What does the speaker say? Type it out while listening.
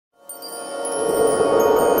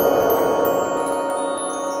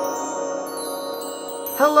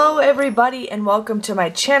Hello everybody and welcome to my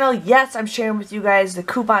channel. Yes, I'm sharing with you guys the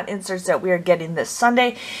coupon inserts that we are getting this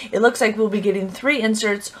Sunday. It looks like we'll be getting 3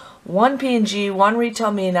 inserts, 1 P&G, 1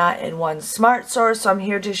 Retail Mina, and 1 Smart Source. So I'm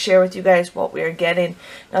here to share with you guys what we are getting.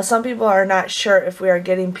 Now some people are not sure if we are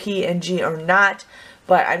getting P&G or not,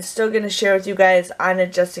 but I'm still going to share with you guys on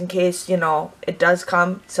it just in case, you know, it does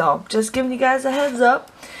come. So just giving you guys a heads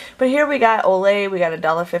up. But here we got Olay. We got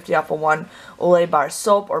 $1.50 off of 1 Olay bar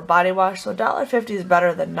soap or body wash. So $1.50 is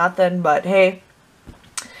better than nothing, but hey,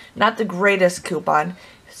 not the greatest coupon.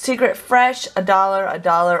 Secret Fresh,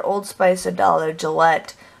 $1, Old Spice, $1,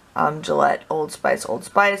 Gillette, Old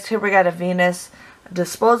Spice. Here we got a Venus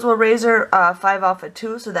disposable razor, 5 off of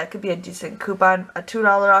 2, so that could be a decent coupon. A $2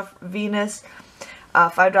 off Venus,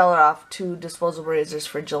 $5 off 2 disposable razors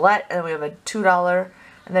for Gillette, and then we have a $2.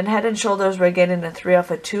 And then Head and Shoulders, we're getting a 3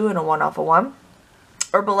 off of 2 and a 1 off of 1.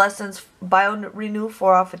 Herbal Essence Bio Renew,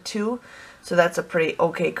 4 off of 2, so that's a pretty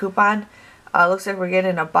okay coupon. Looks like we're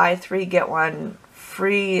getting a buy 3 get 1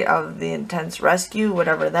 free of the Intense Rescue,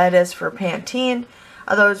 whatever that is, for Pantene.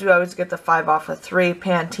 Otherwise, we always get the 5 off of 3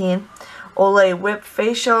 Pantene. Olay Whip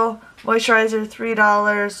Facial Moisturizer,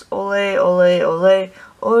 $3.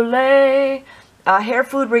 Olay. Hair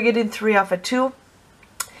Food, we're getting 3 off of 2.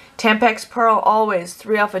 Tampax Pearl, always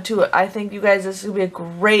 3 off of 2. I think you guys, this is going to be a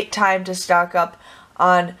great time to stock up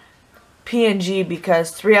on P&G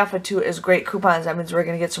because 3 off of 2 is great coupons. That means we're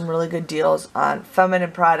going to get some really good deals on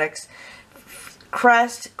feminine products.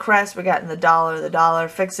 Crest, we got in the dollar.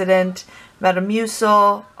 Fixodent,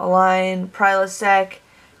 Metamucil, Align, Prilosec.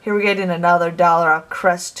 Here we're getting another $1 off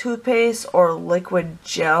Crest toothpaste or liquid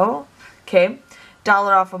gel. Okay, $1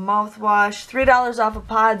 off of mouthwash, $3 off of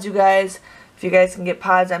pods, you guys. If you guys can get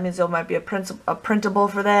pods, that means there might be a printable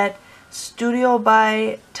for that. Studio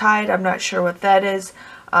by Tide, I'm not sure what that is.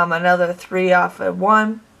 Another 3 off of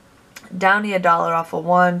 1. Downy, $1 off of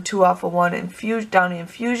 1. 2 off of 1. Downy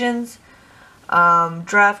Infusions.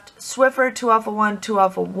 Draft Swiffer, 2 off of 1. 2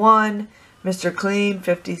 off of 1. Mr. Clean,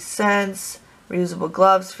 50 cents. Reusable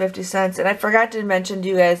gloves, 50 cents. And I forgot to mention to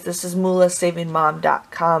you guys, this is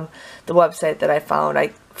moolasavingmom.com, the website that I found. I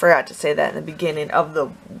forgot to say that in the beginning of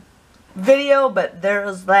the video, but there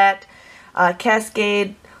is that.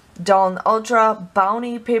 Cascade Dawn Ultra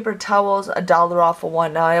Bounty paper towels, $1 off of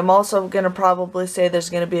 1. Now I am also going to probably say there's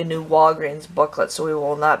going to be a new Walgreens booklet, so we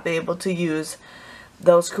will not be able to use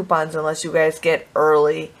those coupons unless you guys get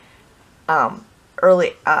early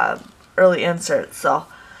inserts. So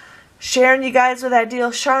sharing you guys with that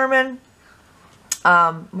deal. Charmin,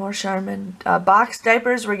 more Charmin. Box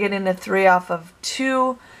diapers, we're getting a 3 off of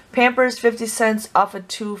 2. Pampers, 50 cents off of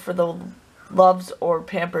 2 for the Loves or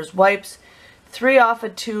Pampers wipes. 3 off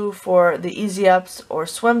of 2 for the Easy Ups or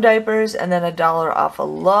swim diapers. And then $1 off of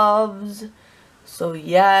Loves. So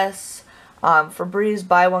yes. Febreze,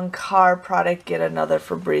 buy 1 car product, get another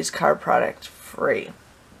Febreze car product free.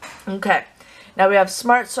 Okay. Now we have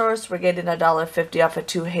Smart Source. We're getting $1.50 off of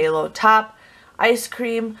 2 Halo Top. Ice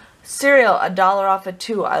cream. Cereal, $1 off of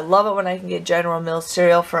 2. I love it when I can get General Mills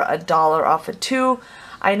cereal for $1 off of 2.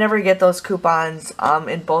 I never get those coupons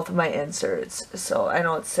in both of my inserts, so I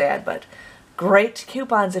know it's sad, but great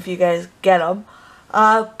coupons if you guys get them.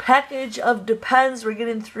 Package of Depends, we're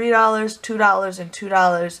getting $3, $2, and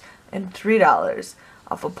 $2, and $3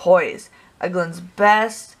 off of Poise. Eggland's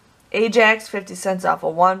Best, Ajax, 50 cents off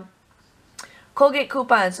of 1. Colgate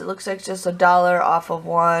coupons, it looks like just $1 off of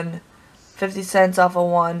 1, 50 cents off of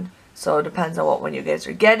 1, so it depends on what one you guys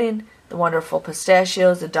are getting. The Wonderful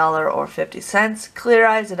Pistachios, $1 or 50 cents. Clear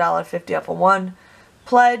Eyes, $1.50 off of 1.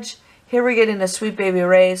 Pledge, here we're getting a Sweet Baby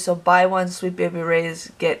Ray's, so buy 1 Sweet Baby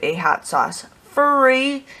Ray's, get a hot sauce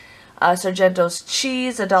free. Sargento's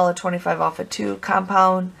Cheese, $1.25 off of 2.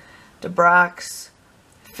 Compound, DeBrox.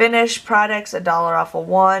 Finish Products, $1 off of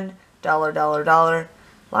 1. $. A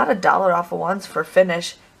lot of $1 off of 1s for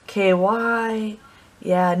Finish. KY,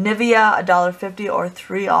 yeah, Nivea, $1.50 or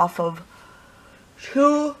 3 off of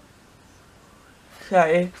 2.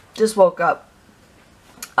 Sorry, just woke up.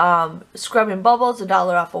 Scrubbing Bubbles, $1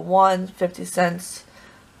 off of 1, 50 cents.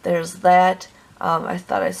 There's that. I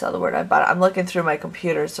thought I saw the word I bought. I'm looking through my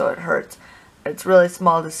computer, so it hurts. It's really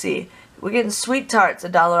small to see. We're getting Sweet Tarts,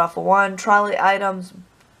 $1 off of 1. Trolley Items,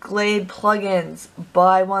 Glade Plugins,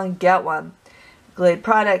 buy 1, get 1. Glade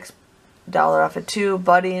Products, $1 off of 2.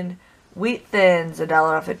 Budding Wheat Thins, $1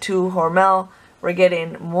 off of 2. Hormel. We're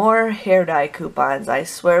getting more hair dye coupons. I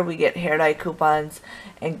swear we get hair dye coupons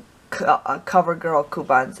and CoverGirl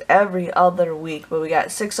coupons every other week. But we got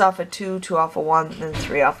 6 off of 2, 2 off of 1, and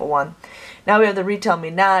 3 off of 1. Now we have the Retail Me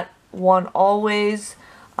Not, 1 Always,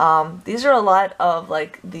 These are a lot of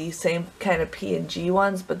like the same kind of P&G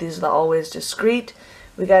ones, but these are the Always Discreet.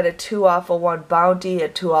 We got a 2 off of 1 Bounty, a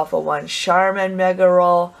 2 off of 1 Charmin Mega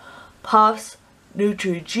Roll, Puffs,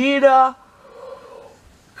 Neutrogena,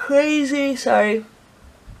 Crazy, sorry,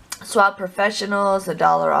 Swap Professionals, $1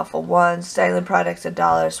 off of 1, Styling Products,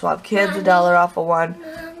 $1, Swap Kids, $1 off of 1,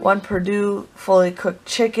 1 Purdue Fully Cooked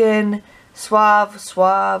Chicken, Suave, a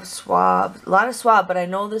lot of Suave, but I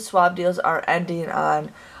know the Suave deals are ending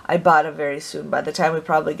on Ibotta very soon. By the time we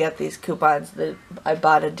probably get these coupons, the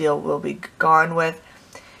Ibotta deal will be gone with.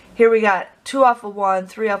 Here we got 2 off of 1,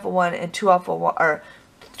 3 off of 1, and 2 off of 1, or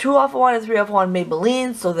 2 off of 1 and 3 off of 1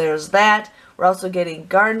 Maybelline, so there's that. We're also getting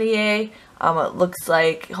Garnier, it looks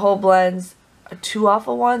like whole blends, a 2 off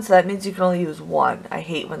of 1, so that means you can only use 1. I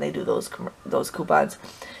hate when they do those coupons.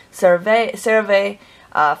 CeraVe,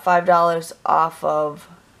 $5 off of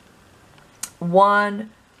 1.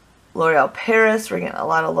 L'Oreal Paris, we're getting a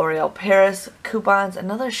lot of L'Oreal Paris coupons.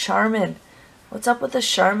 Another Charmin. What's up with the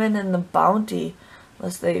Charmin and the Bounty?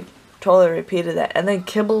 Unless they totally repeated that. And then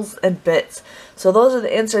Kibbles and Bits. So those are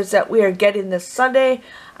the inserts that we are getting this Sunday.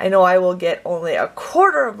 I know I will get only a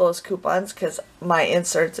quarter of those coupons because my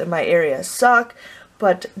inserts in my area suck.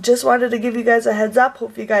 But just wanted to give you guys a heads up.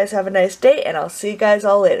 Hope you guys have a nice day, and I'll see you guys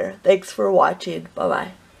all later. Thanks for watching.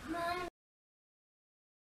 Bye-bye.